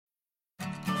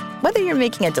Whether you're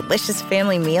making a delicious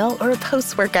family meal or a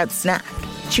post-workout snack,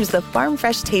 choose the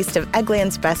farm-fresh taste of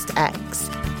Eggland's Best eggs.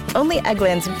 Only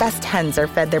Eggland's Best hens are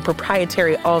fed their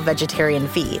proprietary all-vegetarian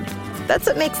feed. That's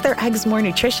what makes their eggs more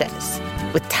nutritious.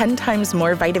 With 10 times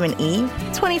more vitamin E,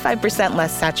 25%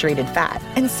 less saturated fat,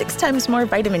 and 6 times more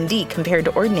vitamin D compared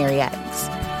to ordinary eggs.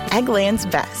 Eggland's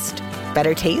Best.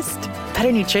 Better taste,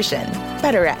 better nutrition,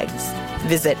 better eggs.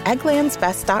 Visit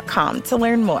egglandsbest.com to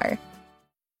learn more.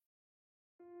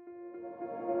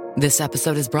 This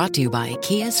episode is brought to you by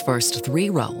Kia's first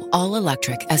 3-row,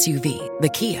 all-electric SUV, the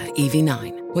Kia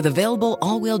EV9, with available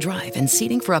all-wheel drive and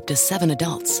seating for up to 7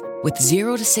 adults, with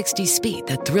 0 to 60 speed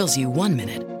that thrills you 1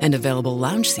 minute and available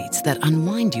lounge seats that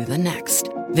unwind you the next.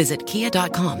 Visit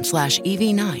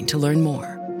kia.com/EV9 to learn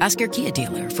more. Ask your Kia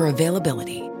dealer for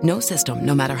availability. No system,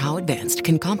 no matter how advanced,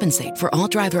 can compensate for all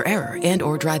driver error and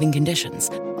or driving conditions.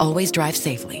 Always drive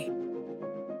safely.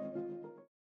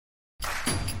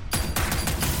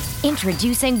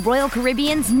 Introducing Royal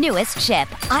Caribbean's newest ship,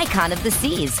 Icon of the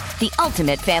Seas, the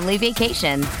ultimate family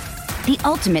vacation. The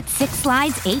ultimate 6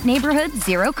 slides, 8 neighborhoods,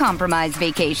 0 compromise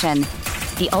vacation.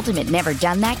 The ultimate never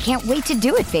done that, can't wait to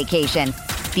do it vacation.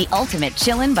 The ultimate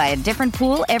chillin' by a different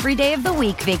pool every day of the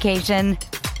week vacation.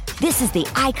 This is the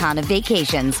Icon of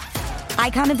vacations.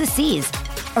 Icon of the Seas,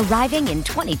 arriving in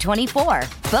 2024.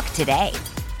 Book today.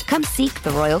 Come seek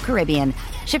the Royal Caribbean.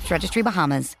 Ships Registry,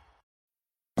 Bahamas.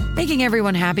 Making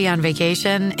everyone happy on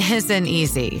vacation isn't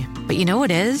easy, but you know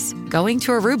what is? Going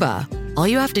to Aruba. All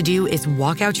you have to do is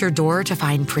walk out your door to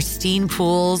find pristine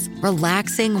pools,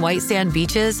 relaxing white sand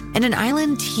beaches, and an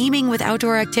island teeming with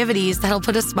outdoor activities that'll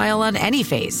put a smile on any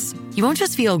face. You won't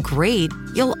just feel great,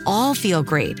 you'll all feel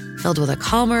great, filled with a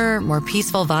calmer, more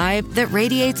peaceful vibe that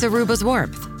radiates Aruba's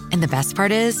warmth. And the best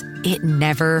part is, it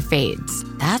never fades.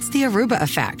 That's the Aruba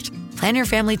effect. Plan your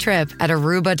family trip at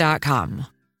Aruba.com.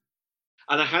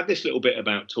 And I had this little bit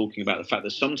about talking about the fact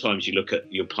that sometimes you look at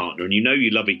your partner and you know you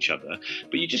love each other,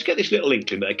 but you just get this little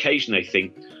inkling that occasionally they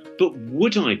think, but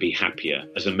would I be happier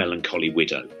as a melancholy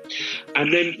widow?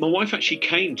 And then my wife actually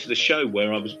came to the show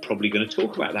where I was probably going to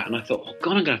talk about that. And I thought, oh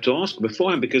God, I'm going to have to ask her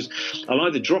beforehand because I'll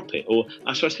either drop it or...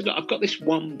 So I said, look, I've got this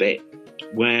one bit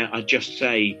where I just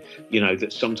say, you know,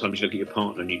 that sometimes you look at your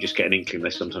partner and you just get an inkling. They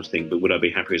sometimes think, but would I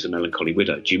be happier as a melancholy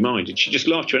widow? Do you mind? And she just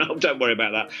laughed. She went, oh, don't worry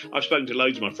about that. I've spoken to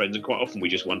loads of my friends and quite often we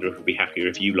just wonder if we'd be happier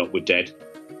if you lot were dead.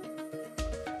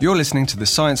 You're listening to the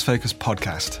Science Focus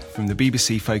podcast from the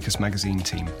BBC Focus magazine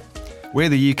team. We're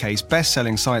the UK's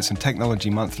best-selling science and technology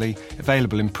monthly,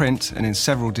 available in print and in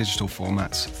several digital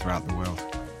formats throughout the world.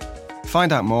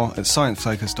 Find out more at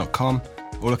sciencefocus.com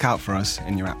or look out for us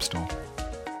in your app store.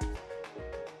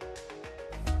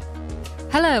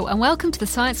 Hello and welcome to the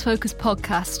Science Focus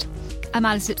podcast. I'm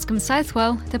Alice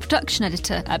Lipscomb-Southwell, the production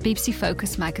editor at BBC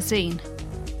Focus magazine.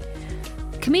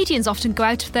 Comedians often go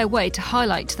out of their way to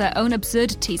highlight their own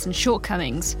absurdities and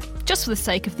shortcomings, just for the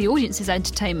sake of the audience's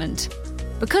entertainment.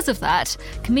 Because of that,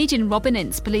 comedian Robin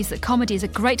Ince believes that comedy is a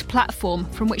great platform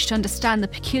from which to understand the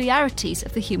peculiarities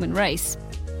of the human race.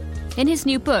 In his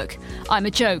new book, I'm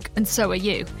a Joke and So Are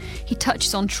You, he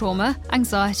touches on trauma,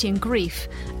 anxiety and grief,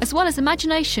 as well as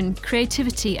imagination,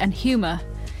 creativity and humour.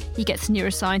 He gets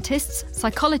neuroscientists,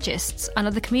 psychologists and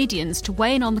other comedians to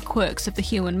weigh in on the quirks of the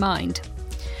human mind.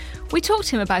 We talked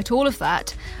to him about all of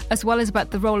that, as well as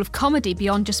about the role of comedy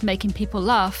beyond just making people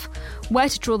laugh, where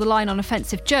to draw the line on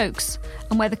offensive jokes,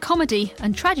 and whether comedy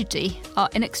and tragedy are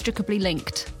inextricably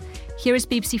linked. Here is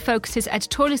BBC Focus's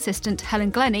editorial assistant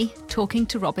Helen Glennie talking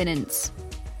to Robin Ince.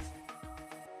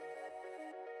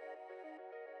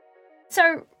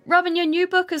 So, Robin, your new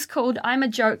book is called I'm a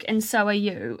Joke and So Are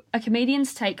You, a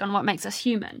comedian's take on what makes us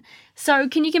human. So,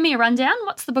 can you give me a rundown?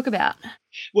 What's the book about?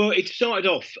 Well, it started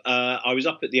off, I was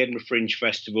up at the Edinburgh Fringe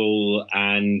Festival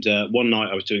and one night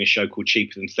I was doing a show called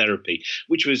Cheaper Than Therapy,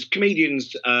 which was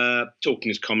comedians talking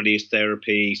as comedy as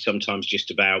therapy, sometimes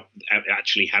just about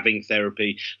actually having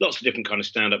therapy, lots of different kind of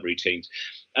stand-up routines.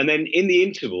 And then in the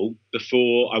interval,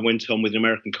 before I went on with an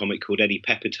American comic called Eddie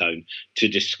Pepitone to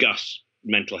discuss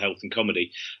mental health and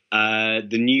comedy, the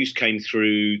news came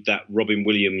through that Robin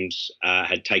Williams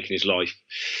had taken his life.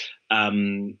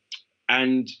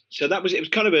 And so it was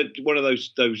kind of one of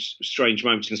those strange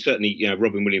moments. And certainly, you know,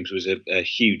 Robin Williams was a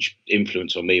huge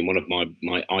influence on me and one of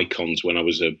my icons when I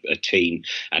was a teen.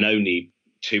 And only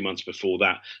 2 months before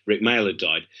that, Rick Mayall had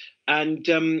died. And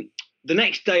the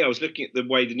next day I was looking at the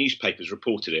way the newspapers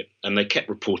reported it, and they kept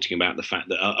reporting about the fact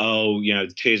that,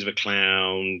 the tears of a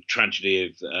clown,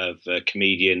 tragedy of a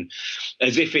comedian,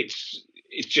 as if it's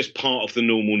just part of the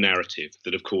normal narrative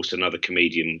that, of course, another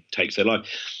comedian takes their life.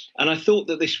 And I thought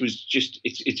that this was just,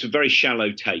 it's a very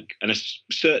shallow take. And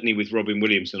certainly with Robin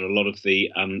Williams and a lot of the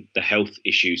health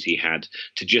issues he had,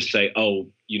 to just say, oh,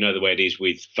 you know the way it is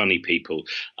with funny people.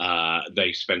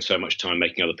 They spend so much time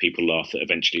making other people laugh that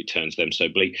eventually it turns them so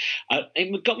bleak.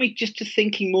 It got me just to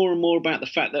thinking more and more about the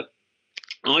fact that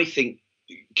I think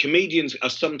comedians are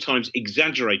sometimes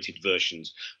exaggerated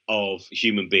versions of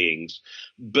human beings,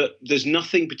 but there's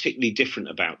nothing particularly different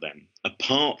about them,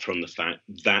 apart from the fact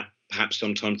that perhaps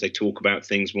sometimes they talk about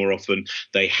things more often.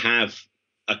 They have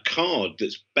a card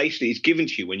that's basically is given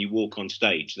to you when you walk on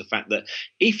stage. The fact that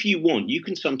if you want, you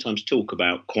can sometimes talk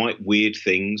about quite weird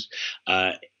things,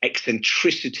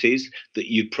 eccentricities that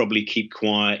you'd probably keep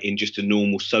quiet in just a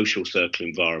normal social circle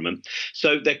environment.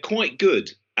 So they're quite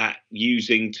good at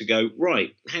using to go,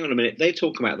 right, hang on a minute, they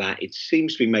talk about that. It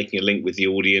seems to be making a link with the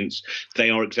audience. They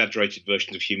are exaggerated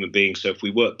versions of human beings. So if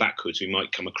we work backwards, we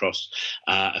might come across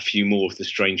a few more of the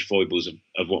strange foibles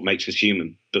of what makes us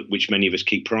human, but which many of us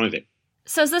keep private.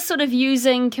 So is this sort of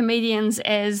using comedians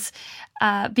as,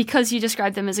 because you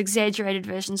describe them as exaggerated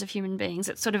versions of human beings,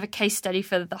 it's sort of a case study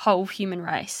for the whole human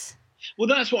race? Well,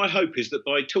 that's what I hope, is that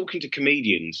by talking to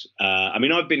comedians, I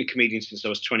mean, I've been a comedian since I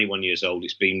was 21 years old.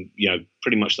 It's been,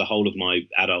 pretty much the whole of my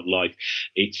adult life.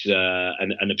 It's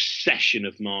an obsession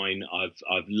of mine.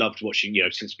 I've loved watching,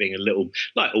 since being a little,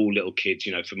 like all little kids,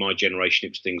 for my generation,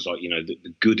 it was things like,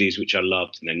 the goodies, which I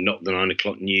loved, and then not the 9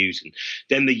 o'clock news, and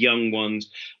then the young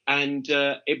ones. And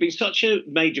it'd been such a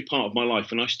major part of my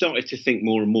life. And I started to think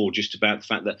more and more just about the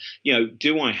fact that,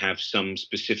 do I have some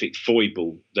specific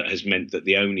foible that has meant that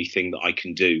the only thing that I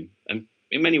can do, and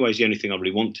in many ways the only thing I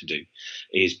really want to do,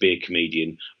 is be a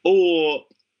comedian? Or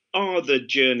are the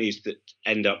journeys that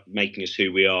end up making us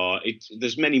who we are,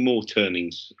 there's many more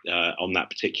turnings on that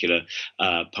particular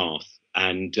path.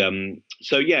 And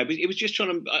it was just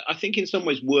trying to, I think in some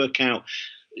ways, work out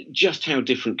just how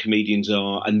different comedians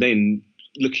are, and then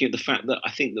looking at the fact that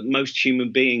I think that most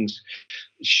human beings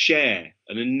share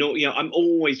I'm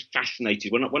always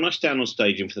fascinated when I stand on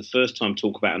stage and for the first time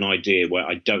talk about an idea where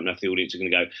I don't know if the audience are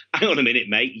going to go, hang on a minute,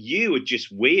 mate, you are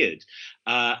just weird.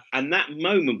 And that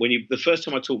moment when the first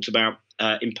time I talked about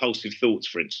impulsive thoughts,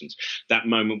 for instance, that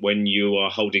moment when you are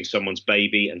holding someone's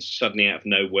baby and suddenly out of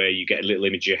nowhere you get a little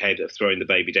image in your head of throwing the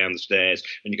baby down the stairs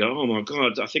and you go, oh my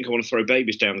God, I think I want to throw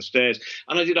babies down the stairs.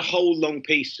 And I did a whole long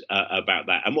piece about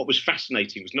that. And what was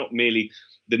fascinating was not merely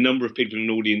the number of people in an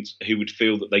audience who would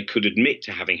feel that they could admit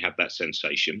to having had that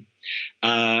sensation,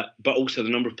 but also the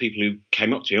number of people who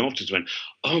came up to me afterwards and went,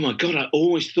 oh my God, I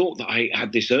always thought that I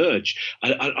had this urge.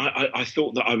 I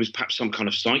thought that I was perhaps some kind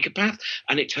of psychopath.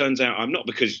 And it turns out I'm not,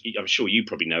 because I'm sure you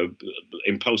probably know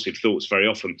impulsive thoughts very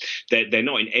often, they're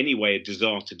not in any way a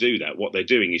desire to do that. What they're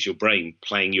doing is your brain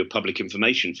playing you a public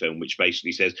information film, which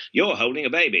basically says, you're holding a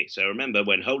baby. So remember,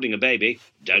 when holding a baby,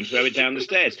 don't throw it down the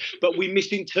stairs. But we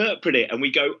misinterpret it and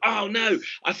we go, oh no,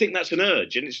 I think that's an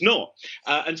urge, and it's not.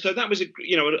 And so that was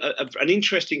an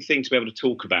interesting thing to be able to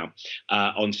talk about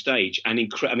on stage. And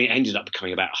it ended up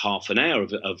becoming about half an hour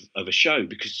of a show,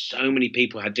 because so many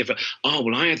people had different. Oh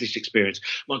well, I had this experience.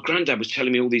 My granddad was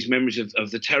telling me all these memories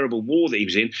of the terrible war that he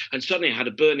was in, and suddenly I had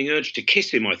a burning urge to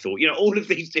kiss him. I thought, all of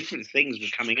these different things were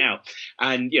coming out.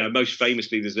 And most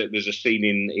famously, there's a scene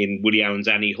in Woody Allen's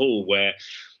Annie Hall where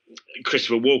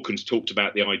Christopher Walken's talked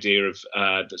about the idea of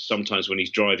that sometimes when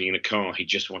he's driving in a car, he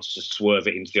just wants to swerve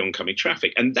it into the oncoming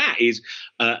traffic. And that is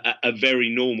a very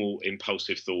normal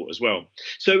impulsive thought as well.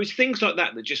 So it's things like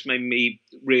that that just made me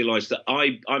realise that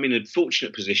I'm in a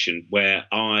fortunate position where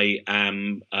I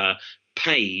am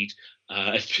paid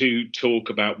to talk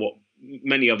about what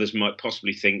many others might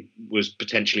possibly think was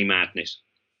potentially madness.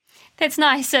 That's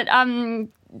nice.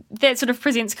 That sort of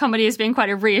presents comedy as being quite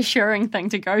a reassuring thing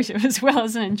to go to, as well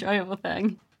as an enjoyable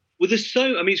thing. Well,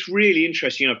 it's really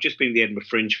interesting. I've just been at the Edinburgh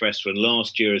Fringe Festival, and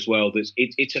last year as well.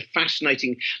 It's a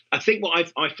fascinating. I think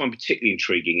what I find particularly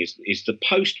intriguing is the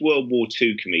post-World War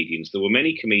II comedians. There were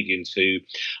many comedians who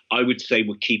I would say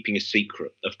were keeping a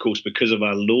secret, of course, because of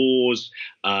our laws.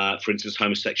 For instance,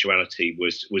 homosexuality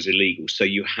was illegal, so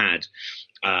you had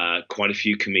quite a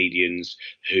few comedians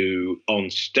who on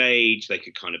stage, they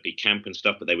could kind of be camp and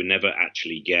stuff, but they were never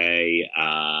actually gay.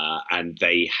 And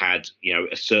they had,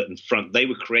 a certain front. They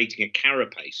were creating a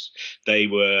carapace. They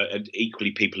were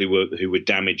equally people who were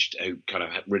damaged, who kind of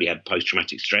really had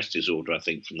post-traumatic stress disorder, I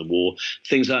think, from the war,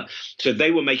 things like that. So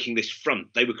they were making this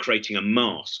front. They were creating a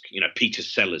mask. Peter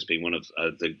Sellers being one of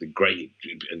the great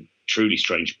and truly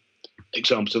strange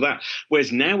examples of that.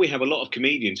 Whereas now we have a lot of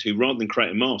comedians who, rather than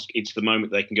create a mask, it's the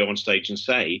moment they can go on stage and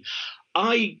say,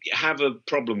 I have a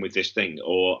problem with this thing,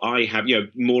 or I have,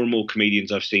 more and more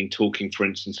comedians I've seen talking, for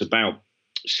instance, about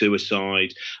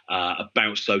suicide,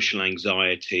 about social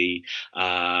anxiety,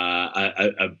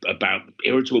 about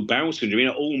irritable bowel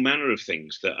syndrome, all manner of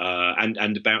things that,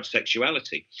 and about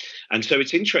sexuality. And so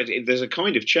it's interesting. There's a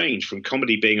kind of change from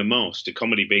comedy being a mask to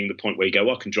comedy being the point where you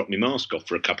go, I can drop my mask off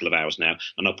for a couple of hours now,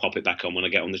 and I'll pop it back on when I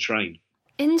get on the train.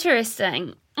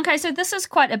 Interesting. Okay, so this is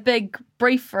quite a big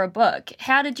brief for a book.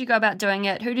 How did you go about doing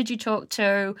it? Who did you talk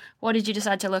to? What did you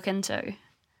decide to look into?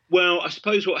 Well, I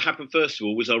suppose what happened first of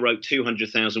all was I wrote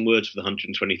 200,000 words for the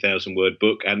 120,000 word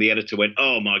book, and the editor went,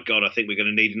 "Oh my God, I think we're going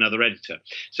to need another editor."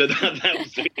 So it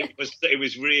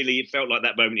felt like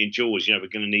that moment in Jaws. We're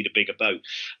going to need a bigger boat.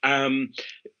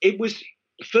 It was,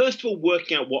 first of all,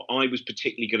 working out what I was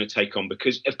particularly going to take on,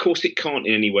 because of course it can't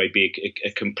in any way be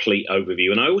a complete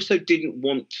overview, and I also didn't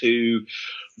want to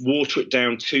water it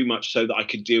down too much so that I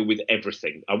could deal with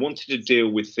everything. I wanted to deal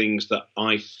with things that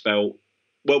I felt.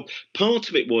 Well, part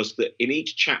of it was that in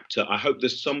each chapter, I hope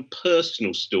there's some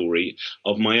personal story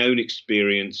of my own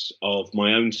experience of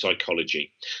my own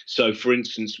psychology. So, for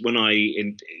instance,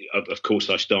 of course,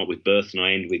 I start with birth and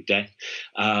I end with death.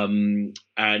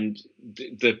 And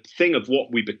the thing of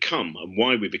what we become and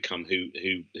why we become who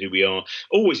we are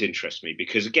always interests me,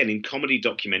 because, again, in comedy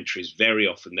documentaries, very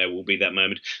often there will be that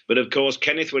moment. But, of course,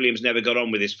 Kenneth Williams never got on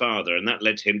with his father, and that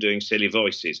led to him doing silly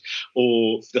voices.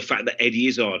 Or the fact that Eddie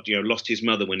Izzard, lost his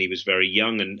mother when he was very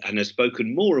young, and has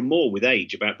spoken more and more with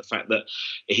age about the fact that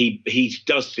he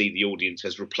does see the audience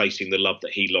as replacing the love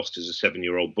that he lost as a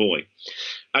 7-year-old boy.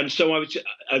 And so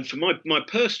and for my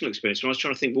personal experience, when I was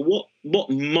trying to think, well, what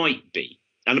might be.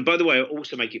 And by the way, I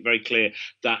also make it very clear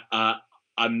that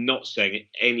I'm not saying at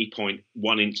any point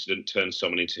one incident turns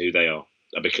someone into who they are,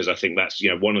 because I think that's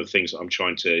one of the things that I'm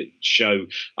trying to show,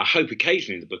 I hope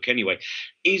occasionally in the book anyway,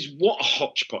 is what a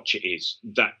hodgepodge it is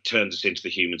that turns us into the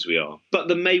humans we are. But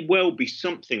there may well be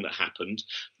something that happened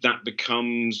that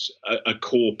becomes a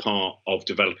core part of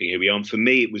developing who we are. And for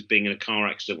me, it was being in a car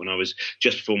accident when I was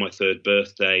just before my 3rd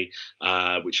birthday,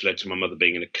 which led to my mother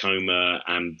being in a coma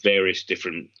and various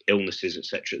different illnesses,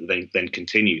 etc. that then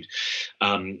continued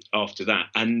after that.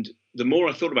 And the more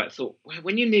I thought about it, well,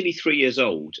 when you're nearly 3 years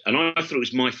old, and I thought it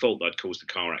was my fault that I'd caused the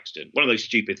car accident. One of those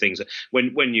stupid things that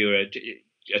when you're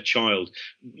a child,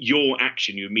 your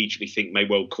action you immediately think may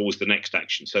well cause the next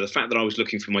action. So the fact that I was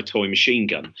looking for my toy machine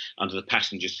gun under the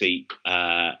passenger seat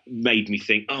made me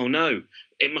think, oh no,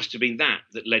 it must have been that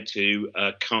led to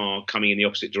a car coming in the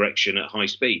opposite direction at high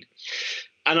speed.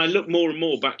 And I looked more and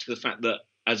more back to the fact that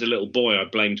as a little boy, I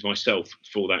blamed myself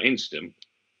for that incident.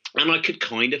 And I could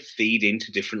kind of feed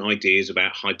into different ideas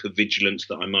about hypervigilance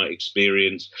that I might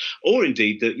experience, or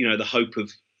indeed the hope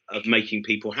of making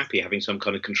people happy, having some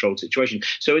kind of controlled situation.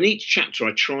 So in each chapter,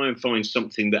 I try and find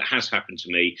something that has happened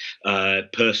to me,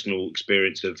 personal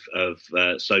experience of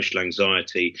social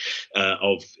anxiety,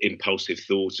 of impulsive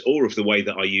thoughts, or of the way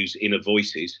that I use inner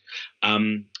voices,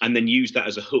 and then use that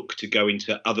as a hook to go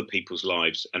into other people's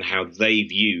lives and how they've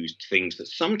used things that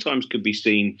sometimes could be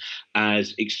seen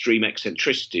as extreme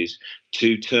eccentricities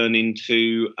to turn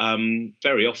into,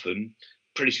 very often,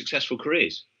 pretty successful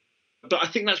careers. But I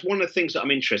think that's one of the things that I'm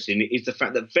interested in, is the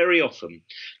fact that very often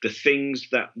the things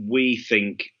that we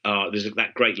think are, there's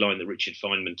that great line that Richard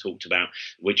Feynman talked about,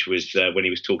 which was when he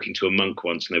was talking to a monk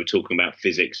once, and they were talking about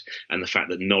physics and the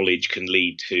fact that knowledge can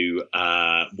lead to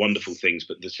wonderful things,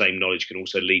 but the same knowledge can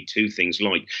also lead to things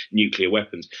like nuclear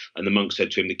weapons. And the monk said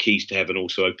to him, the keys to heaven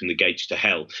also open the gates to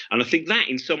hell. And I think that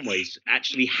in some ways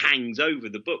actually hangs over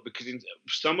the book, because in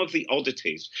some of the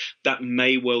oddities that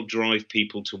may well drive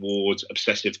people towards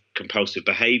obsessive compulsive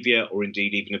behavior, or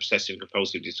indeed even obsessive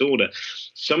compulsive disorder,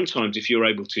 sometimes if you're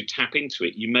able to tap into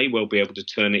it, you may well be able to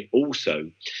turn it also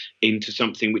into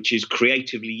something which is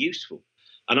creatively useful.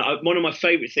 And one of my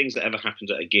favourite things that ever happened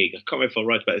at a gig, I can't remember if I'll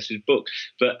write about this in his book,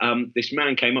 but this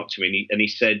man came up to me and he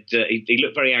said, he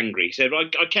looked very angry. He said,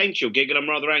 I came to your gig and I'm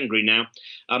rather angry now.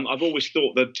 I've always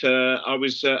thought that I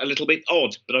was a little bit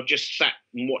odd, but I've just sat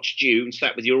and watched you and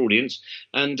sat with your audience,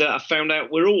 and I found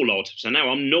out we're all odd, so now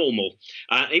I'm normal.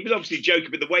 He was obviously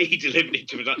joking, but the way he delivered it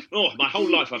to me was like, oh, my whole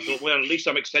life I thought, well, at least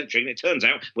I'm eccentric, and it turns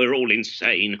out we're all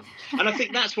insane. And I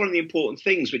think that's one of the important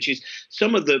things, which is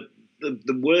some of the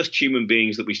worst human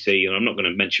beings that we see, and I'm not going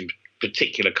to mention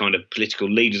particular kind of political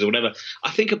leaders or whatever,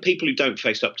 I think of people who don't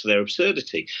face up to their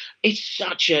absurdity. It's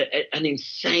such an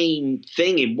insane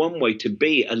thing in one way to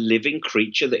be a living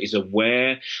creature that is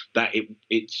aware that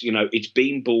it's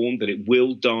been born, that it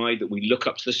will die, that we look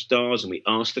up to the stars and we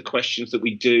ask the questions that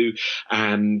we do,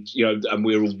 and and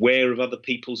we're aware of other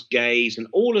people's gaze and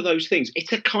all of those things.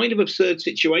 It's a kind of absurd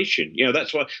situation.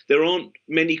 That's why there aren't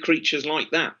many creatures like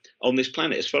that. on this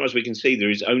planet. As far as we can see, there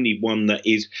is only one that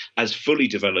is as fully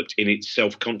developed in its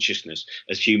self-consciousness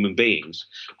as human beings.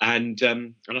 And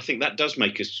I think that does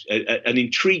make us an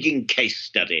intriguing case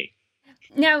study.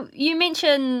 Now, you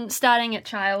mentioned starting at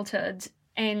childhood,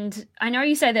 and I know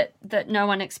you say that no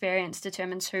one experience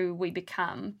determines who we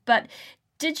become, but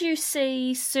did you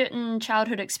see certain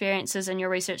childhood experiences in your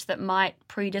research that might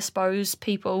predispose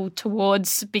people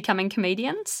towards becoming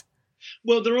comedians?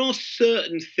 Well, there are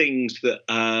certain things that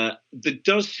there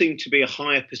does seem to be a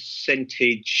higher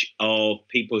percentage of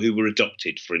people who were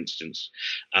adopted, for instance,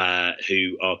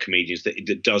 who are comedians,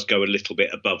 that does go a little bit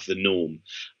above the norm.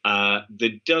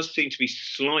 There does seem to be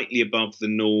slightly above the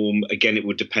norm. Again, it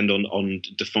would depend on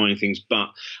defining things, but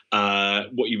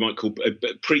what you might call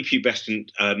prepubescent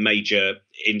major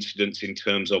incidents in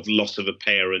terms of loss of a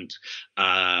parent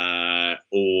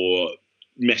or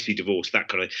messy divorce, that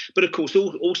kind of. But of course,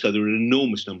 also there are an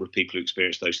enormous number of people who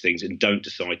experience those things and don't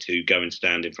decide to go and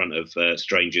stand in front of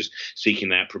strangers seeking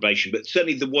their approbation. But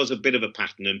certainly there was a bit of a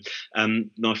pattern. And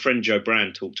my friend Jo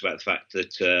Brand talked about the fact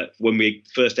that when we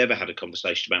first ever had a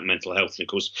conversation about mental health, and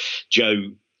of course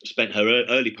Jo spent her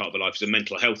early part of her life as a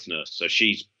mental health nurse, so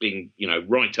she's been,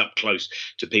 right up close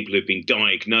to people who've been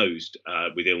diagnosed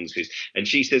with illnesses. And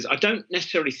she says, I don't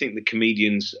necessarily think that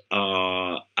comedians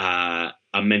are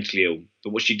mentally ill,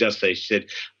 but what she does say, she said,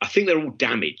 I think they're all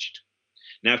damaged.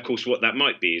 Now, of course, what that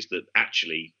might be is that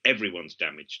actually everyone's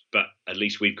damaged, but at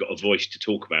least we've got a voice to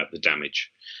talk about the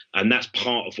damage. And that's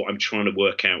part of what I'm trying to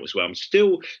work out as well. I'm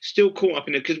still caught up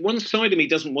in it because one side of me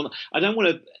doesn't want, I don't want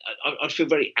to, I feel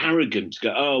very arrogant to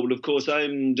go, oh, well, of course,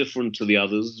 I'm different to the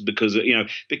others because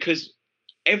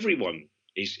everyone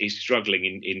is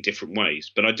struggling in different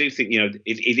ways. But I do think,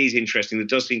 it is interesting. There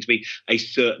does seem to be a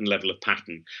certain level of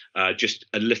pattern, just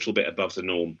a little bit above the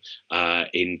norm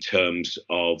in terms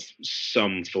of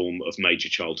some form of major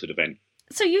childhood event.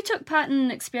 So you took part in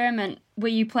an experiment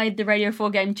where you played the Radio 4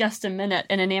 game Just a Minute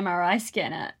in an MRI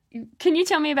scanner. Can you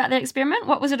tell me about that experiment?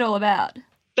 What was it all about?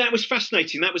 That was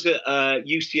fascinating. That was at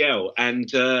UCL, and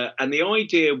the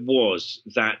idea was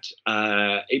that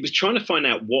it was trying to find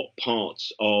out what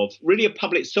parts of really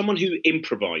someone who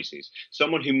improvises,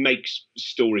 someone who makes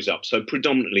stories up. So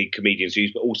predominantly comedians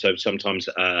use, but also sometimes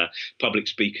public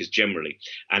speakers generally.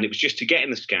 And it was just to get in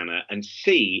the scanner and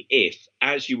see if,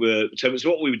 as you were, so it was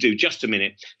what we would do. Just a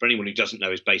Minute, for anyone who doesn't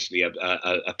know, is basically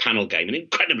a panel game, an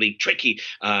incredibly tricky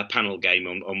panel game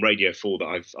on Radio 4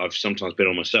 that I've sometimes been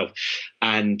on myself.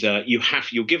 And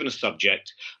you're given a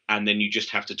subject, and then you just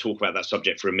have to talk about that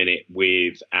subject for a minute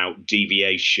without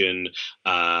deviation.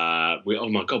 Oh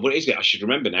my God, what is it? I should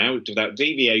remember now. Without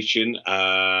deviation,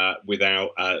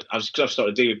 I've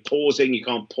started doing pausing. You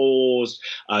can't pause.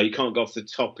 You can't go off the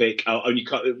topic. Only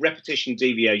repetition,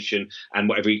 deviation, and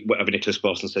whatever Nicholas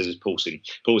Parson says is pausing.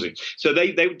 So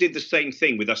they did the same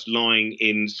thing with us lying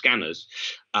in scanners.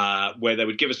 Where they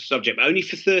would give us a subject, but only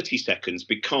for 30 seconds,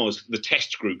 because the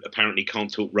test group apparently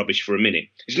can't talk rubbish for a minute.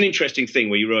 It's an interesting thing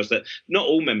where you realise that not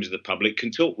all members of the public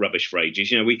can talk rubbish for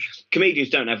ages. Comedians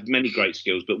don't have many great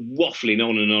skills, but waffling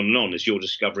on and on and on, as you're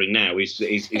discovering now, is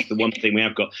the one thing we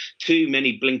have got. Too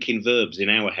many blinking verbs in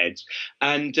our heads.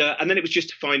 And then it was just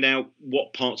to find out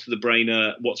what parts of the brain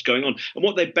are, what's going on. And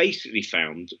what they basically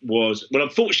found was, well,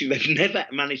 unfortunately, they've never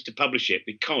managed to publish it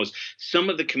because some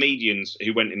of the comedians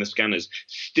who went in the scanners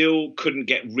still couldn't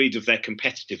get rid of their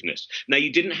competitiveness. Now,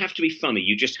 you didn't have to be funny.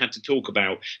 You just had to talk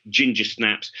about ginger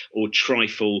snaps or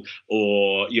trifle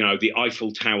or, the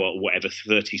Eiffel Tower or whatever,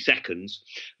 30 seconds.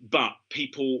 But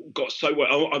people got so well.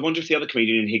 Oh, I wonder if the other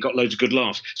comedian in here got loads of good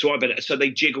laughs. So they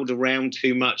jiggled around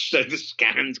too much so the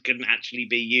scans couldn't actually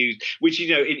be used, which,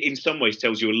 in some ways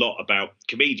tells you a lot about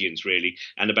comedians, really,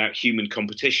 and about human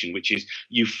competition, which is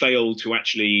you fail to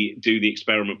actually do the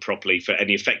experiment properly for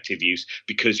any effective use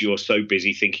because you're so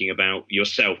busy thinking about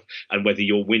yourself and whether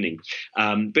you're winning.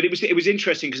 But it was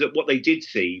interesting because what they did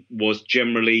see was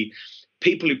generally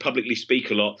people who publicly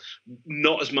speak a lot,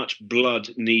 not as much blood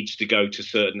needs to go to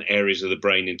certain areas of the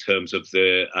brain in terms of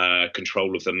the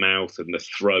control of the mouth and the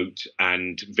throat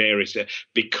and various,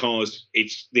 because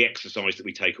it's the exercise that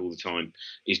we take all the time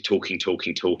is talking,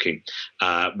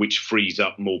 which frees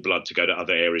up more blood to go to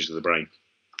other areas of the brain.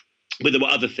 But there were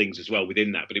other things as well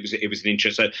within that, but it was an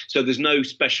interest. So there's no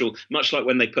special, much like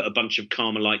when they put a bunch of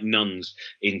Carmelite nuns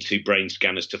into brain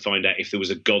scanners to find out if there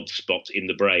was a God spot in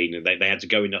the brain, and they had to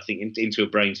go in, I think, into a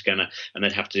brain scanner, and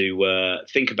they'd have to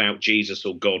think about Jesus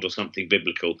or God or something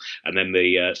biblical, and then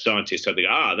the scientists would think,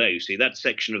 there you see that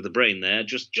section of the brain there,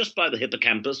 just by the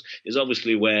hippocampus, is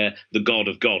obviously where the God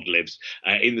of God lives.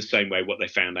 In the same way, what they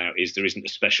found out is there isn't a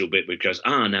special bit which goes,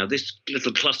 now this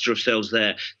little cluster of cells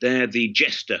there, they're the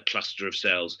Jester cluster cluster of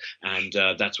cells, and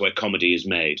that's where comedy is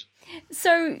made.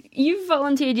 So you've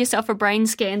volunteered yourself for brain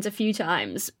scans a few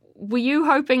times. Were you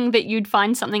hoping that you'd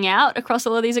find something out across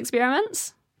all of these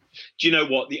experiments? Do you know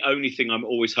what? The only thing I'm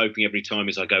always hoping every time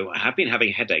is I go, I have been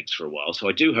having headaches for a while, so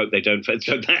I do hope they don't. So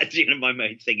that, my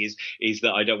main thing is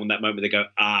that I don't want that moment they go,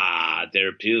 there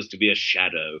appears to be a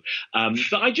shadow.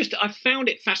 But I found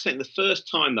it fascinating the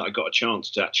first time that I got a chance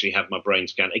to actually have my brain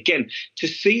scanned. Again, to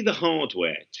see the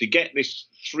hardware, to get this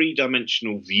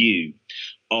three-dimensional view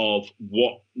of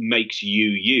what makes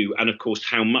you, and of course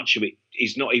how much of it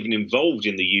is not even involved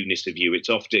in the you-ness of you. It's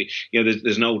often,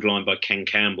 there's an old line by Ken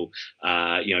Campbell,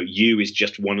 you is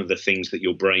just one of the things that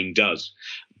your brain does.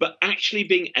 But actually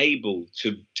being able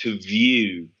to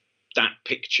view that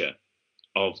picture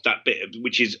of that bit,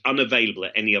 which is unavailable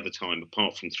at any other time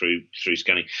apart from through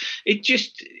scanning,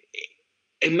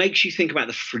 it makes you think about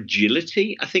the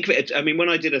fragility. I think of it. I mean, when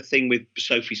I did a thing with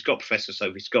Professor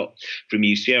Sophie Scott from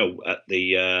UCL at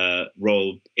the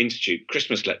Royal Institute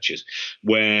Christmas lectures,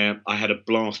 where I had a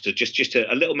blaster, just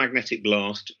a little magnetic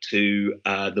blast to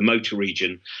the motor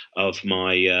region of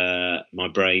my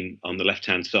brain on the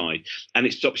left-hand side, and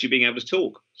it stops you being able to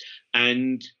talk.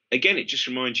 And again, it just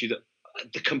reminds you that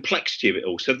the complexity of it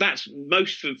all. So that's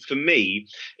most for me.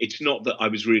 It's not that I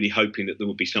was really hoping that there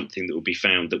would be something that would be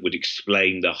found that would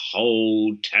explain the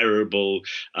whole terrible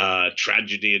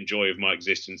tragedy and joy of my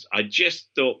existence. I just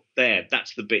thought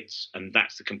that's the bits and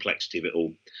that's the complexity of it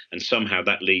all. And somehow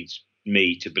that leads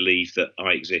me to believe that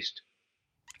I exist.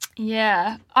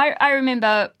 Yeah, I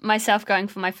remember myself going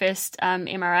for my first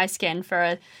MRI scan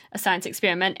for a science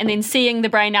experiment and then seeing the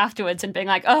brain afterwards and being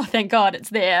like, oh, thank God it's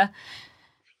there.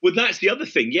 Well, that's the other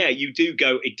thing. Yeah, you do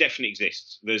go, it definitely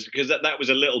exists. Because that was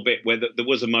a little bit where there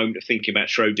was a moment of thinking about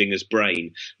Schrodinger's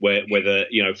brain, whether,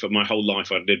 for my whole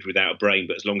life I'd lived without a brain,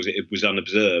 but as long as it was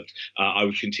unobserved, I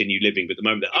would continue living. But the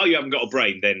moment that, you haven't got a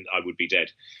brain, then I would be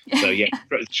dead. So, yeah,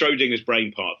 Schrodinger's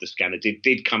brain part of the scanner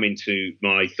did come into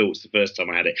my thoughts the first time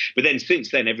I had it. But then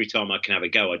since then, every time I can have a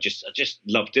go, I just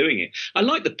love doing it. I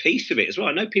like the peace of it as well.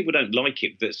 I know people don't like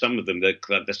it, that some of them,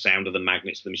 the sound of the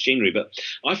magnets, the machinery, but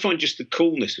I find just the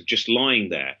coolness of just lying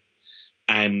there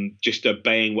and just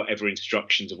obeying whatever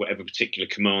instructions of whatever particular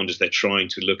commanders they're trying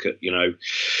to look at,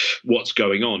 what's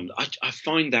going on. I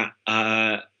find that,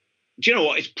 do you know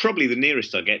what? It's probably the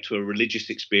nearest I get to a religious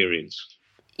experience.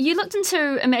 You looked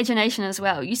into imagination as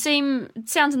well. It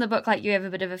sounds in the book like you have a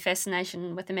bit of a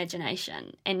fascination with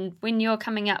imagination. And when you're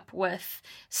coming up with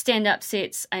stand-up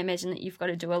sets, I imagine that you've got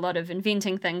to do a lot of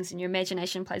inventing things and your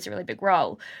imagination plays a really big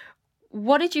role.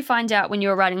 What did you find out when you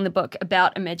were writing the book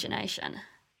about imagination?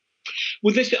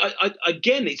 Well,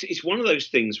 again, it's one of those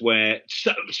things where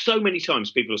so many times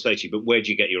people will say to you, but where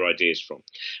do you get your ideas from?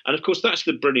 And of course, that's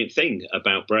the brilliant thing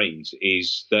about brains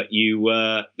is that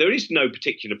there is no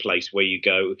particular place where you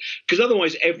go, because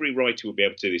otherwise every writer would be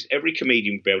able to do this. Every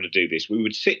comedian would be able to do this. We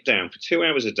would sit down for 2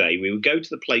 hours a day. We would go to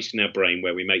the place in our brain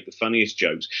where we make the funniest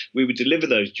jokes. We would deliver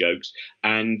those jokes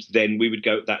and then we would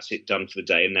go, that's it, done for the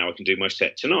day. And now I can do my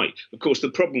set tonight. Of course, the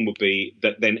problem would be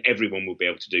that then everyone will be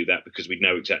able to do that because we'd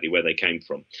know exactly where they came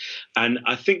from. And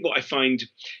I think what I find,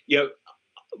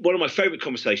 one of my favourite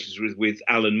conversations was with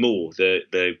Alan Moore,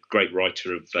 the great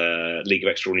writer of League of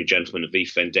Extraordinary Gentlemen, of V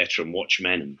for Vendetta and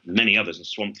Watchmen and many others and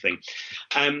Swamp Thing.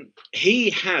 He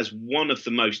has one of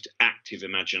the most active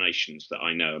imaginations that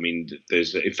I know. I mean,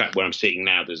 in fact, where I'm sitting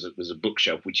now, there's a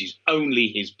bookshelf which is only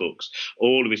his books,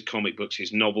 all of his comic books,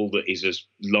 his novel that is as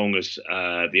long as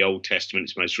the Old Testament,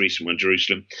 its most recent one,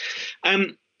 Jerusalem.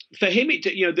 For him,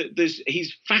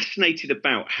 he's fascinated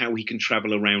about how he can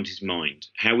travel around his mind,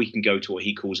 how he can go to what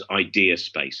he calls idea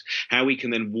space, how he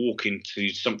can then walk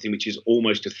into something which is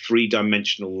almost a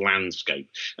three-dimensional landscape,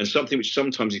 and something which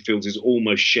sometimes he feels is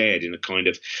almost shared in a kind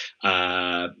of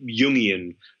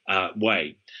Jungian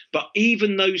way. But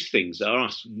even those things are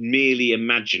us merely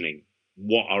imagining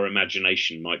what our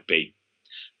imagination might be.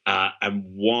 And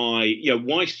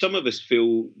why some of us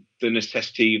feel the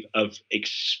necessity of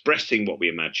expressing what we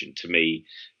imagine, to me,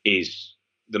 is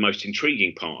the most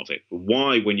intriguing part of it.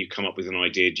 Why, when you come up with an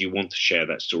idea, do you want to share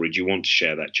that story? Do you want to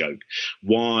share that joke?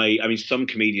 Why? I mean, some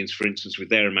comedians, for instance, with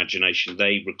their imagination,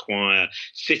 they require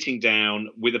sitting down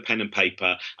with a pen and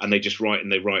paper and they just write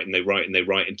and they write and they write and they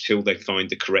write until they find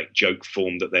the correct joke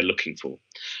form that they're looking for.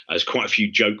 There's quite a few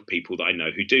joke people that I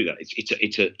know who do that.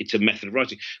 It's a method of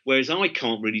writing. Whereas I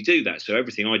can't really do that. So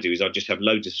everything I do is I just have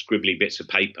loads of scribbly bits of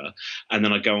paper and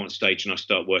then I go on stage and I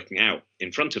start working out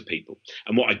in front of people.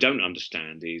 And what I don't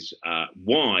understand understand is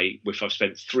why, if I've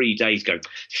spent 3 days going,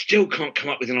 still can't come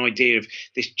up with an idea of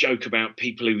this joke about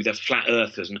people who are flat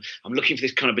earthers, and I'm looking for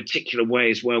this kind of particular way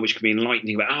as well, which can be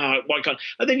enlightening, but why can't?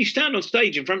 And then you stand on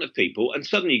stage in front of people and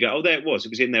suddenly you go, oh, there it was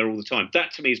in there all the time.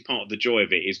 That to me is part of the joy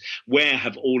of it, is where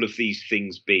have all of these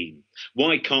things been?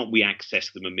 Why can't we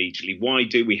access them immediately? Why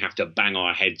do we have to bang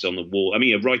our heads on the wall? I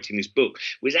mean, writing this book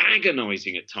was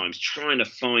agonizing at times, trying to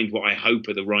find what I hope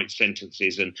are the right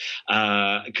sentences, and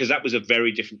because that was a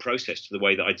very different process to the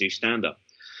way that I do stand-up.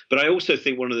 But I also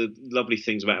think one of the lovely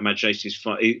things about imagination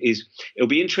is it'll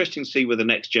be interesting to see where the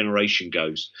next generation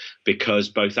goes, because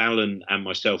both Alan and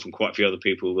myself and quite a few other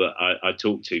people that I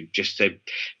talked to just said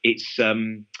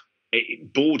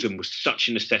boredom was such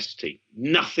a necessity.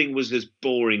 Nothing was as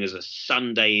boring as a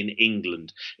Sunday in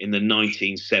England in the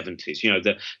 1970s. You know,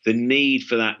 the need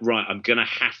for that, right, I'm going to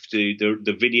have to,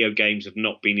 the video games have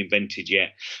not been invented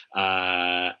yet,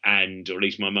 and or at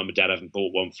least my mum and dad haven't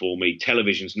bought one for me.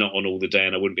 Television's not on all the day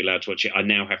and I wouldn't be allowed to watch it. I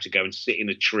now have to go and sit in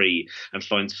a tree and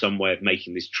find some way of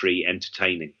making this tree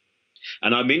entertaining.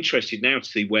 And I'm interested now to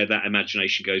see where that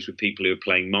imagination goes with people who are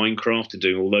playing Minecraft and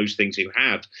doing all those things, who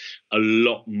have a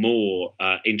lot more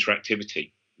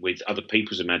interactivity with other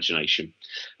people's imagination,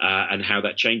 and how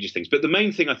that changes things. But the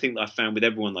main thing I think that I found with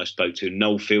everyone that I spoke to,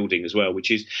 Noel Fielding as well, which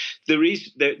is there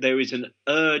is an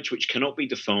urge which cannot be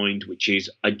defined, which is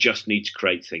I just need to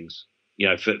create things. You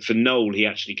know, for Noel, he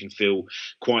actually can feel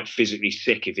quite physically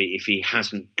sick if he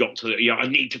hasn't got to. I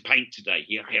need to paint today.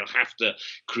 He'll have to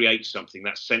create something.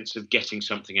 That sense of getting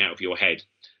something out of your head,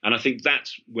 and I think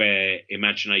that's where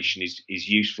imagination is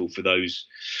useful for those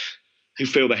who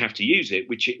feel they have to use it.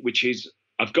 Which is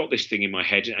I've got this thing in my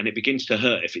head, and it begins to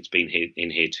hurt if it's been in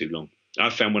here too long. I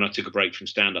found when I took a break from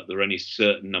stand-up, there were only a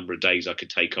certain number of days I could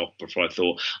take off before I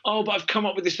thought, oh, but I've come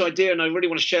up with this idea and I really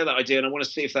want to share that idea, and I want to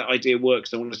see if that idea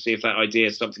works. I want to see if that idea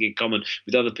has something in common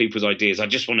with other people's ideas. I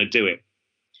just want to do it.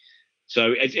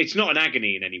 So it's not an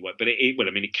agony in any way, but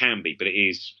it can be, but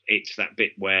it's that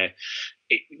bit where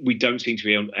we don't seem to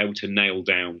be able to nail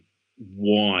down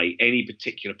why any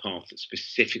particular path that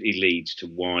specifically leads to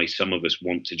why some of us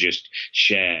want to just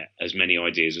share as many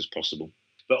ideas as possible.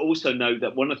 But also know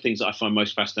that one of the things that I find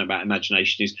most fascinating about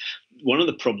imagination is one of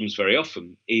the problems very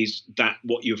often is that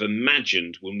what you've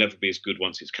imagined will never be as good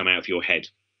once it's come out of your head.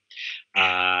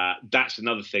 That's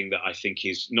another thing that I think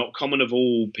is not common of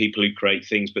all people who create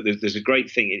things, but there's a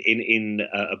great thing in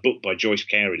a book by Joyce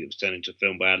Carey that was turned into a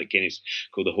film by Alec Guinness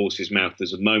called The Horse's Mouth.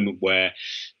 There's a moment where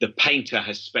the painter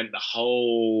has spent the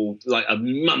whole, a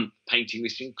month painting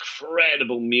this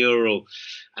incredible mural,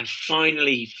 and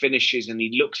finally he finishes and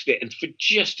he looks at it, and for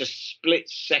just a split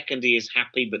second he is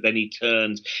happy, but then he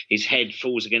turns, his head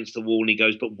falls against the wall and he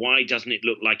goes, but why doesn't it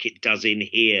look like it does in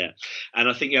here? And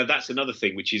I think that's another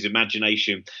thing, which is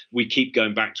imagination. We keep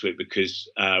going back to it because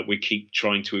we keep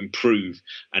trying to improve,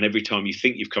 and every time you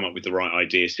think you've come up with the right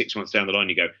idea, 6 months down the line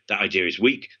you go, that idea is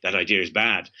weak, that idea is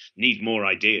bad, need more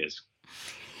ideas.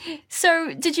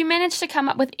 So did you manage to come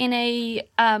up with any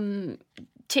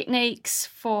techniques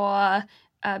for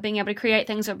being able to create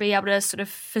things, or be able to sort of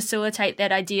facilitate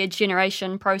that idea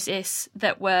generation process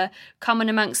that were common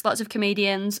amongst lots of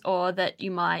comedians, or that you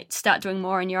might start doing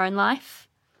more in your own life?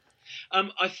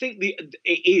 I think it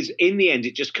is, in the end,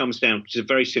 it just comes down to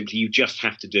very simply, you just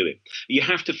have to do it. You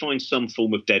have to find some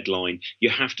form of deadline. You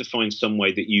have to find some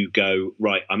way that you go,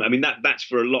 right. I mean, that's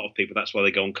for a lot of people. That's why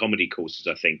they go on comedy courses,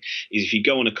 I think, is if you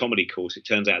go on a comedy course, it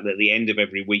turns out that at the end of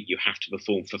every week, you have to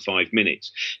perform for 5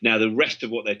 minutes. Now, the rest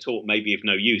of what they're taught may be of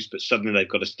no use, but suddenly they've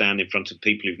got to stand in front of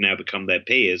people who've now become their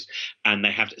peers, and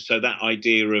they have to. So that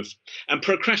idea of, and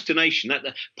procrastination,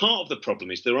 that part of the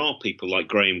problem is there are people like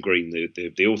Graham Greene,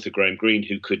 the author Graham Greene,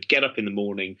 who could get up in the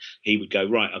morning, he would go,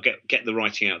 right, I'll get the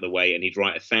writing out of the way, and he'd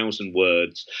write 1,000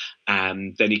 words,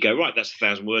 and then he'd go, right, that's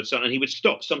 1,000 words, and he would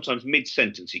stop sometimes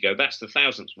mid-sentence. He'd go, that's the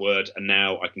 1,000th word, and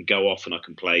now I can go off and I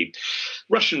can play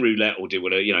Russian roulette or do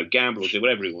whatever, gamble or do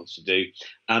whatever he wants to do.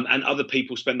 And other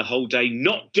people spend the whole day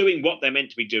not doing what they're meant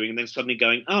to be doing, and then suddenly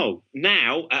going, oh,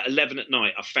 now at 11 at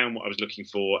night, I found what I was looking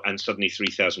for, and suddenly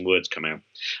 3,000 words come out.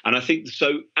 And I think,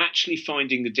 so actually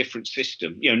finding the different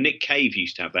system, Nick Cave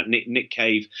used to have that. Nick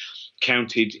Cave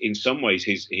counted in some ways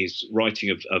his writing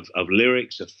of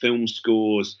lyrics, of film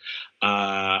scores.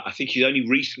 I think he's only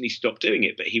recently stopped doing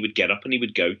it, but he would get up and he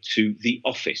would go to the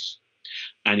office.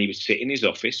 And he would sit in his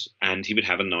office and he would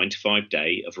have a 9-to-5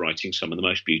 day of writing some of the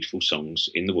most beautiful songs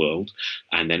in the world.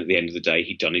 And then at the end of the day,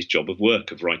 he'd done his job of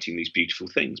work of writing these beautiful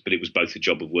things. But it was both a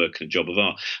job of work and a job of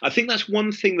art. I think that's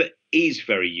one thing that is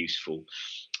very useful,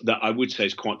 that I would say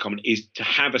is quite common, is to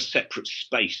have a separate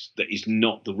space that is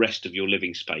not the rest of your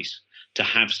living space, to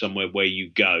have somewhere where you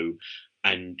go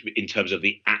and in terms of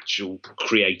the actual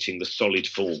creating the solid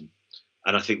form.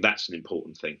 And I think that's an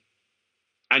important thing.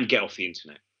 And get off the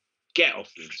internet. Get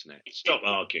off the internet. Stop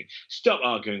arguing. Stop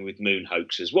arguing with moon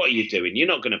hoaxers. What are you doing? You're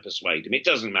not going to persuade them. It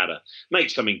doesn't matter. Make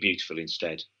something beautiful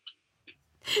instead.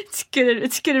 It's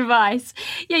good advice.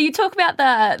 Yeah, you talk about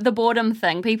the boredom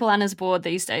thing. People aren't as bored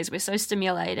these days. We're so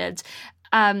stimulated.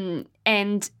 And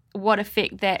what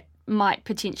effect that might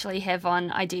potentially have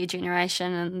on idea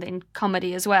generation and then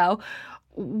comedy as well.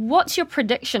 What's your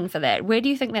prediction for that? Where do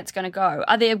you think that's going to go?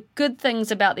 Are there good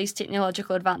things about these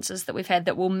technological advances that we've had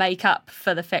that will make up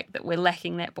for the fact that we're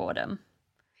lacking that boredom?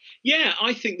 Yeah,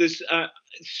 I think there's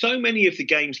so many of the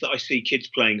games that I see kids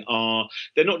playing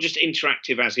they're not just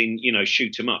interactive as in,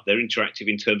 shoot 'em up. They're interactive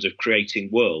in terms of creating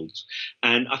worlds.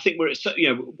 And I think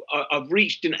I've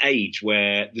reached an age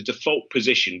where the default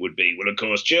position would be, well, of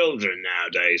course, children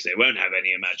nowadays, they won't have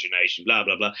any imagination, blah,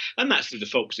 blah, blah. And that's the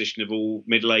default position of all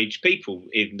middle-aged people,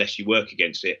 unless you work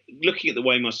against it. Looking at the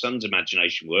way my son's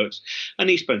imagination works, and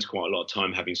he spends quite a lot of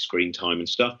time having screen time and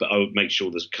stuff, but I would make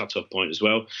sure there's a cut-off point as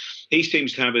well. He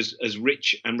seems to have as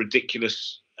rich and ridiculous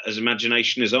as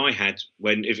imagination as I had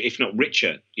if not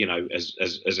richer, as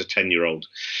a 10-year-old.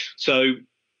 So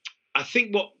I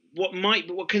think what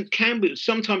can be,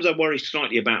 sometimes I worry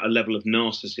slightly about a level of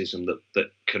narcissism that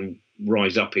can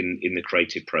rise up in the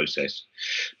creative process.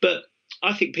 But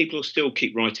I think people will still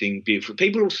keep writing beautiful.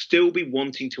 People will still be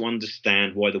wanting to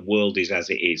understand why the world is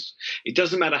as it is. It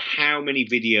doesn't matter how many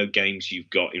video games you've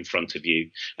got in front of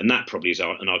you. And that probably is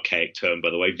an archaic term,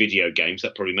 by the way, video games.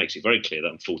 That probably makes it very clear that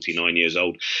I'm 49 years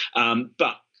old.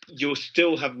 But you'll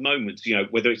still have moments,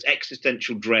 whether it's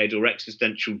existential dread or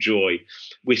existential joy,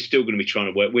 we're still going to be trying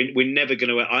to work. We're never going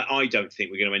to, I don't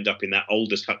think we're going to end up in that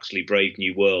Aldous Huxley Brave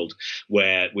New World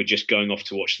where we're just going off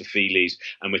to watch the Feelies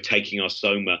and we're taking our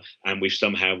soma and we've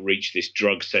somehow reached this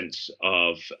drug sense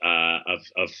of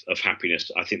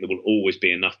happiness. I think there will always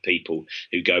be enough people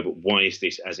who go, but why is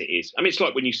this as it is? I mean, it's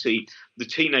like when you see the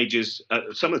teenagers,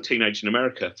 some of the teenagers in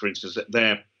America, for instance,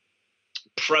 their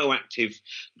proactive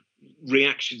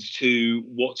reactions to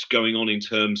what's going on in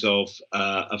terms of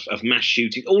mass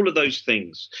shooting, all of those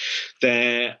things.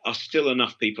 There are still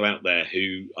enough people out there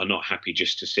who are not happy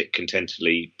just to sit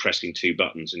contentedly pressing two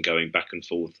buttons and going back and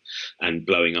forth and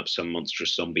blowing up some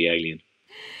monstrous zombie alien.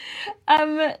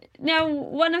 Now,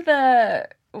 one of the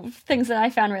things that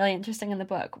I found really interesting in the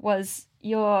book was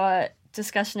your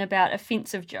discussion about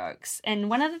offensive jokes. And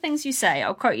one of the things you say,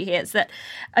 I'll quote you here, is that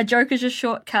a joke is a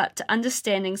shortcut to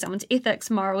understanding someone's ethics,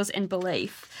 morals, and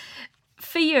belief.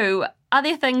 For you, are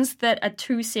there things that are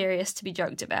too serious to be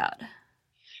joked about?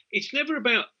 It's never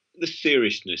about the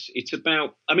seriousness. It's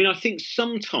about, I think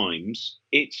sometimes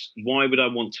it's, why would I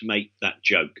want to make that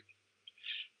joke?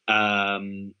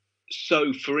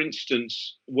 So, for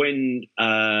instance, when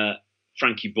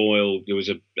Frankie Boyle, there was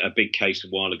a big case a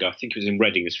while ago, I think it was in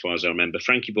Reading as far as I remember,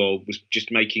 Frankie Boyle was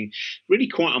just making really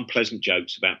quite unpleasant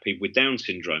jokes about people with Down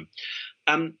syndrome.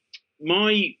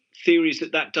 My theory is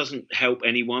that doesn't help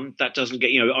anyone. That doesn't get,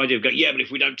 idea of going, yeah, but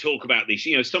if we don't talk about these,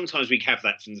 sometimes we have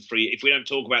that from the free, if we don't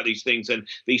talk about these things, then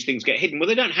these things get hidden. Well,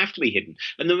 they don't have to be hidden.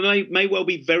 And there may well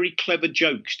be very clever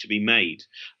jokes to be made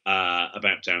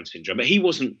about Down syndrome, but he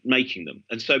wasn't making them.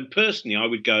 And so personally, I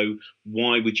would go,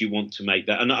 why would you want to make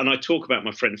that? And I talk about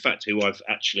my friend, in fact, who I've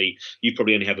actually, you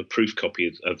probably only have a proof copy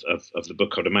of the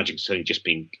book, I'd imagine it's only just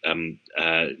been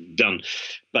done.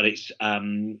 But it's,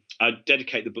 I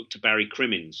dedicate the book to Barry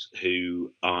Crimmins,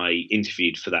 who I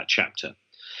interviewed for that chapter.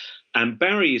 And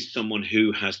Barry is someone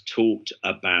who has talked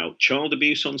about child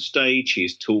abuse on stage. He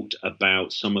has talked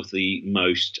about some of the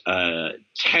most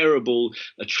terrible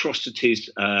atrocities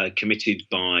committed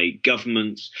by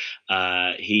governments.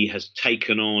 He has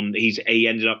taken on, he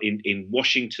ended up in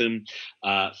Washington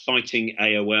fighting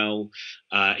AOL.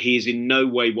 He is in no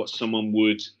way what someone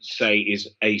would say is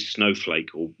a snowflake,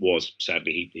 or was,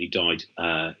 sadly, he died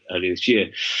earlier this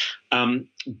year.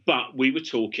 But we were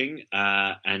talking,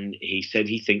 and he said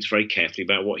he thinks very carefully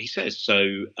about what he says.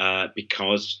 So, and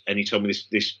he told me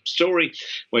this story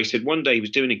where he said one day he was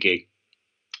doing a gig,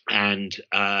 and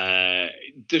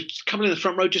the couple in the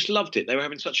front row just loved it. They were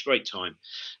having such a great time,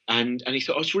 and he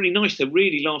thought, oh, it's really nice. They're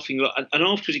really laughing. And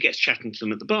afterwards, he gets chatting to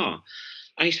them at the bar.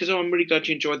 And he says, oh, I'm really glad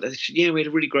you enjoyed that. They said, yeah, we had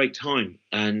a really great time.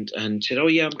 And said, oh,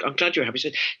 yeah, I'm glad you're happy. He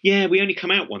said, yeah, we only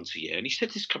come out once a year. And he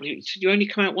said this couple, he said, you only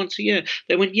come out once a year?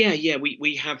 They went, yeah,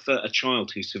 we have a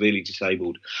child who's severely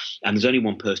disabled. And there's only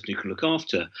one person who can look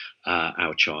after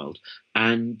our child.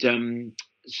 And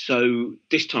so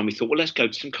this time we thought, well, let's go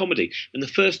to some comedy. And the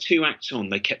first two acts on,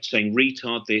 they kept saying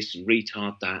retard this and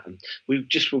retard that. And we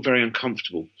just were very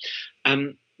uncomfortable.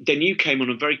 Then you came on,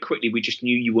 and very quickly we just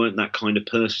knew you weren't that kind of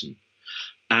person.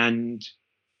 And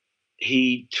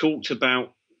he talked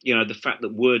about, the fact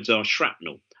that words are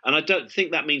shrapnel. And I don't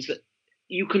think that means that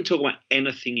you can talk about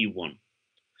anything you want.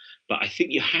 But I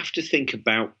think you have to think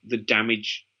about the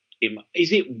damage.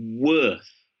 Is it worth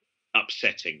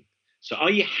upsetting? So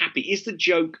are you happy? Is the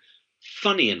joke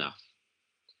funny enough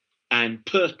and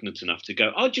pertinent enough to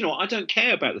go, oh, do you know what? I don't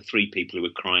care about the 3 people who were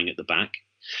crying at the back.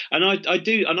 And I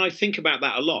do. And I think about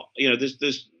that a lot.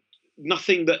 There's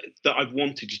nothing that I've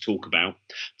wanted to talk about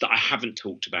that I haven't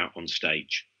talked about on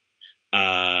stage.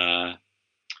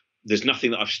 There's nothing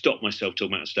that I've stopped myself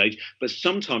talking about on stage, but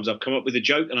sometimes I've come up with a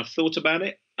joke and I've thought about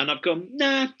it and I've gone,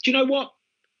 nah, do you know what?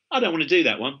 I don't want to do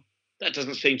that one. That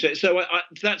doesn't seem to. So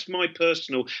that's my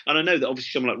personal. And I know that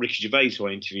obviously someone like Ricky Gervais, who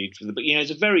I interviewed for but has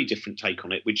a very different take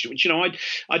on it, which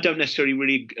I don't necessarily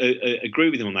really agree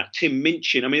with him on that. Tim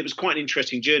Minchin. I mean, it was quite an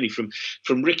interesting journey from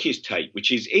Ricky's take,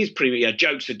 which is pretty.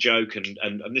 Joke's a joke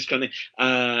and this kind of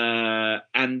thing.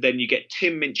 And then you get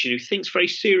Tim Minchin, who thinks very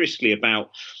seriously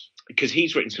about, because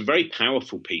he's written some very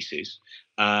powerful pieces.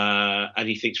 And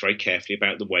he thinks very carefully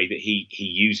about the way that he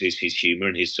uses his humour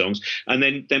and his songs. And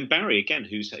then Barry, again,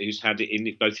 who's had it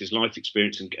in both his life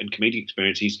experience and comedic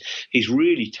experience, he's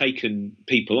really taken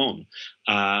people on.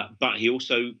 But he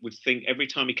also would think every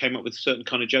time he came up with a certain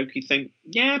kind of joke, he'd think,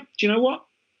 yeah, do you know what?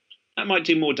 That might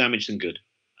do more damage than good.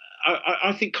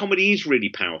 I think comedy is really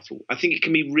powerful. I think it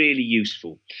can be really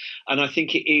useful. And I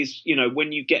think it is,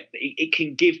 when you get, it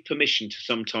can give permission to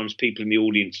sometimes people in the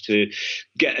audience to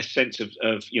get a sense of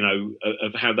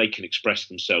how they can express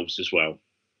themselves as well.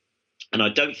 And I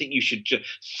don't think you should just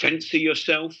censor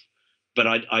yourself. But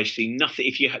I see nothing.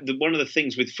 If you one of the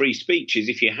things with free speech is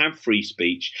if you have free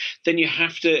speech, then you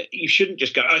shouldn't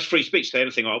just go, oh, it's free speech, say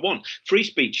anything I want. Free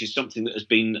speech is something that has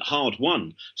been hard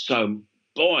won. So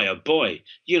boy, oh boy,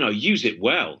 use it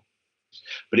well.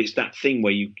 But it's that thing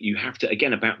where you have to,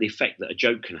 again, about the effect that a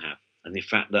joke can have and the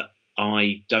fact that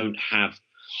I don't have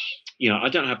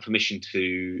permission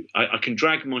to, I can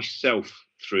drag myself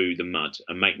through the mud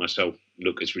and make myself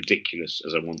look as ridiculous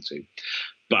as I want to.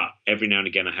 But every now and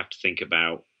again, I have to think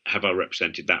about, have I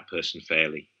represented that person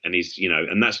fairly? And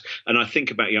and I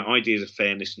think about ideas of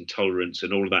fairness and tolerance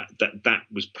and all of that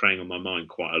was preying on my mind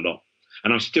quite a lot.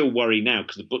 And I'm still worried now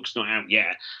because the book's not out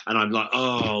yet. And I'm like,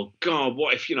 oh, God,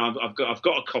 what if, I've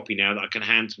got a copy now that I can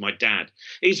hand to my dad.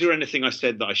 Is there anything I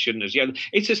said that I shouldn't have? Yeah,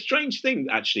 it's a strange thing,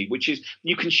 actually, which is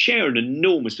you can share an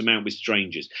enormous amount with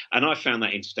strangers. And I found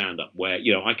that in stand-up where,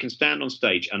 I can stand on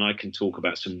stage and I can talk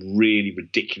about some really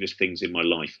ridiculous things in my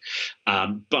life.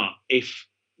 But if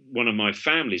one of my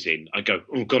family's in, I go,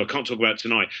 oh, God, I can't talk about it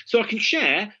tonight. So I can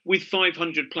share with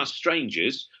 500 plus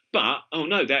strangers. But, oh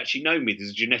no, they actually know me. There's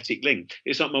a genetic link.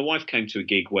 It's like my wife came to a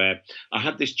gig where I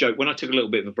had this joke. When I took a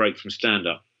little bit of a break from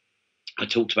stand-up, I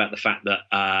talked about the fact that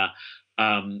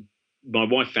my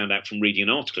wife found out from reading an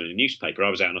article in a newspaper.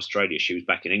 I was out in Australia. She was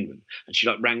back in England. And she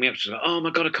rang me up. She was like, oh, my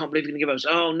God, I can't believe you're going to give us.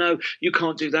 Oh, no, you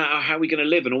can't do that. Oh, how are we going to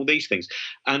live? And all these things.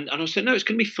 And I said, no, it's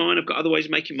going to be fine. I've got other ways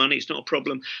of making money. It's not a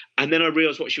problem. And then I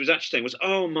realised what she was actually saying was,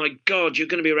 oh, my God, you're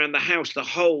going to be around the house the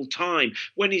whole time.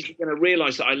 When is he going to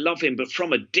realise that I love him, but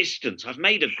from a distance? I've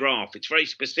made a graph. It's very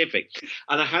specific.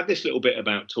 And I had this little bit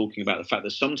about talking about the fact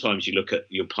that sometimes you look at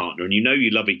your partner and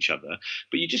you love each other,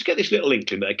 but you just get this little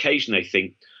inkling that occasionally they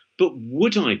think, but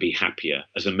would I be happier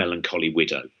as a melancholy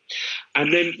widow?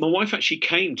 And then my wife actually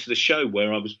came to the show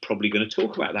where I was probably going to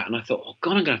talk about that. And I thought, oh,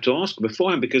 God, I'm going to have to ask her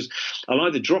beforehand because I'll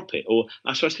either drop it or...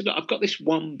 So I said, look, I've got this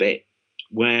one bit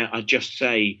where I just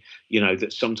say,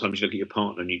 that sometimes you look at your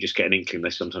partner and you just get an inkling. They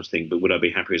sometimes think, but would I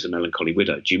be happier as a melancholy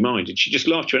widow? Do you mind? And she just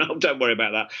laughed. She went, oh, don't worry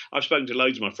about that. I've spoken to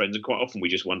loads of my friends and quite often we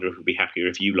just wonder if we'd be happier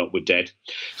if you lot were dead.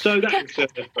 So that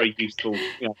was very useful.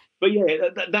 Yeah. But yeah,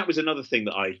 that was another thing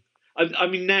that I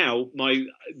mean, now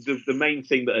the main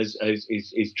thing that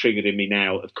is triggered in me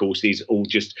now, of course, is all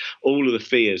of the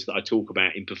fears that I talk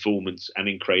about in performance and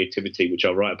in creativity, which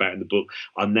I write about in the book,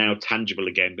 are now tangible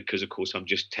again because, of course, I'm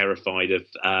just terrified of,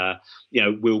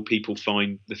 will people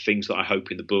find the things that I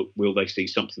hope in the book? Will they see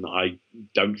something that I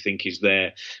don't think is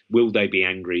there? Will they be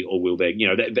angry or will they,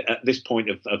 at this point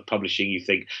of publishing, you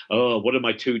think, oh, what are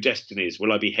my two destinies?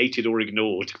 Will I be hated or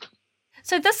ignored?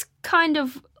 So this kind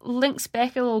of links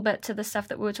back a little bit to the stuff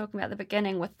that we were talking about at the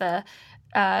beginning with the,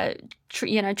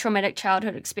 traumatic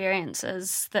childhood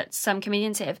experiences that some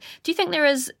comedians have. Do you think there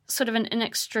is sort of an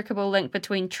inextricable link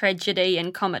between tragedy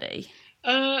and comedy?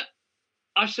 I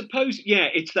suppose, yeah,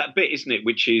 it's that bit, isn't it,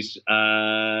 which is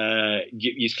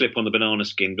you slip on the banana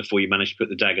skin before you manage to put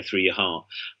the dagger through your heart.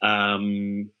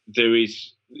 There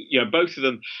is, both of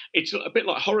them, it's a bit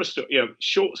like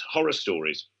short horror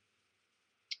stories.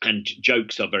 And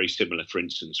jokes are very similar, for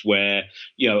instance, where,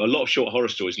 you know, a lot of short horror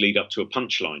stories lead up to a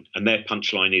punchline, and their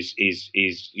punchline is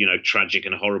you know, tragic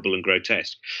and horrible and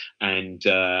grotesque, and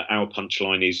our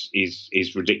punchline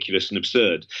is ridiculous and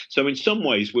absurd. So in some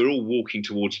ways, we're all walking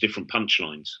towards different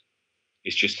punchlines.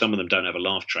 It's just some of them don't have a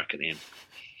laugh track at the end.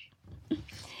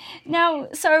 Now,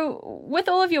 so with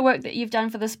all of your work that you've done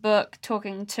for this book,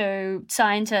 talking to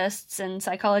scientists and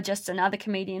psychologists and other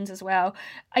comedians as well,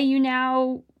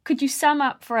 could you sum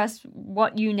up for us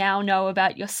what you now know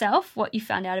about yourself, what you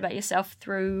found out about yourself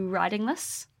through writing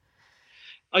this?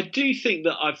 I do think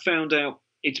that I've found out,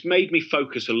 it's made me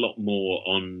focus a lot more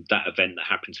on that event that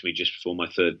happened to me just before my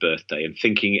 3rd birthday, and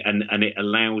thinking, and it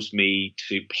allows me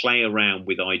to play around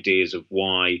with ideas of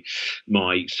why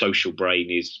my social brain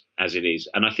is as it is.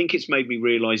 And I think it's made me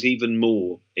realise even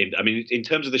more, in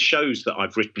terms of the shows that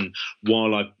I've written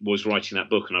while I was writing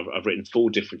that book, and I've written 4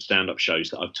 different stand-up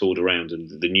shows that I've toured around, and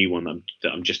the new one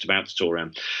that I'm just about to tour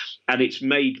around. And it's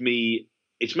made me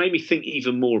think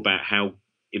even more about how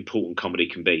important comedy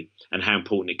can be, and how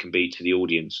important it can be to the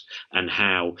audience, and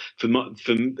how for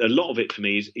a lot of it for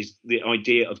me is the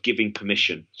idea of giving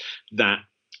permission, that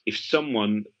if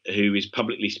someone who is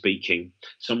publicly speaking,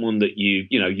 someone that you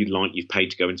like, you've paid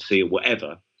to go and see or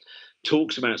whatever,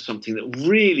 talks about something that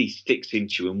really sticks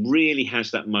into you and really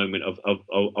has that moment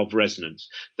of resonance,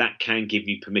 that can give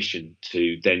you permission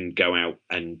to then go out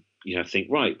and, you know, think,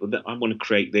 right, well, I want to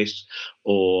create this,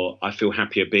 or I feel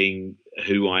happier being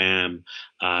who I am,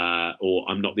 or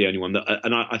I'm not the only one.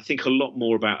 And I think a lot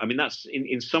more about, that's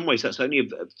in some ways, that's only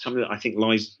something that I think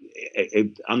lies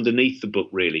underneath the book,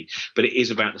 really. But it is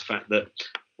about the fact that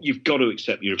you've got to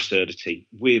accept your absurdity.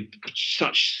 We're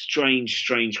such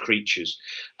strange creatures.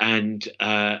 And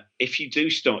if you do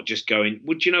start just going,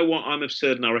 well, do you know what? I'm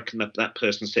absurd, and I reckon that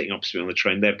person sitting opposite me on the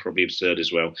train, they're probably absurd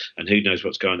as well. And who knows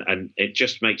what's going on. And it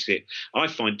just makes it, I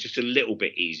find, just a little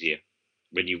bit easier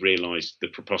when you realise the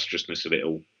preposterousness of it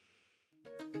all.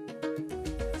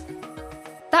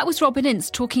 That was Robin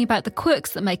Ince talking about the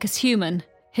quirks that make us human.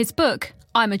 His book,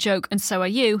 I'm a Joke and So Are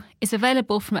You, is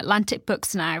available from Atlantic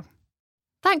Books now.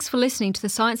 Thanks for listening to the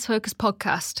Science Focus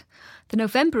podcast. The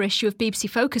November issue of BBC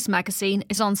Focus magazine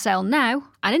is on sale now,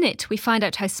 and in it we find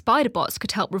out how spider bots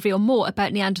could help reveal more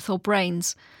about Neanderthal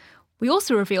brains. We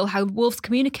also reveal how wolves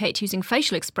communicate using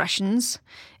facial expressions,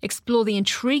 explore the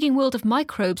intriguing world of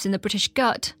microbes in the British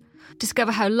gut,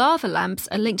 discover how lava lamps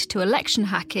are linked to election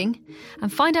hacking,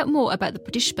 and find out more about the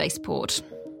British spaceport.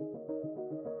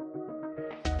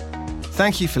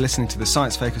 Thank you for listening to the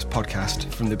Science Focus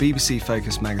podcast from the BBC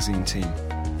Focus magazine team.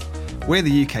 We're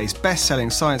the UK's best-selling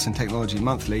science and technology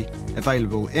monthly,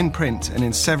 available in print and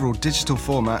in several digital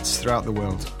formats throughout the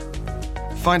world.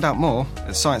 Find out more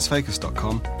at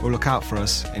sciencefocus.com or look out for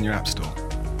us in your app store.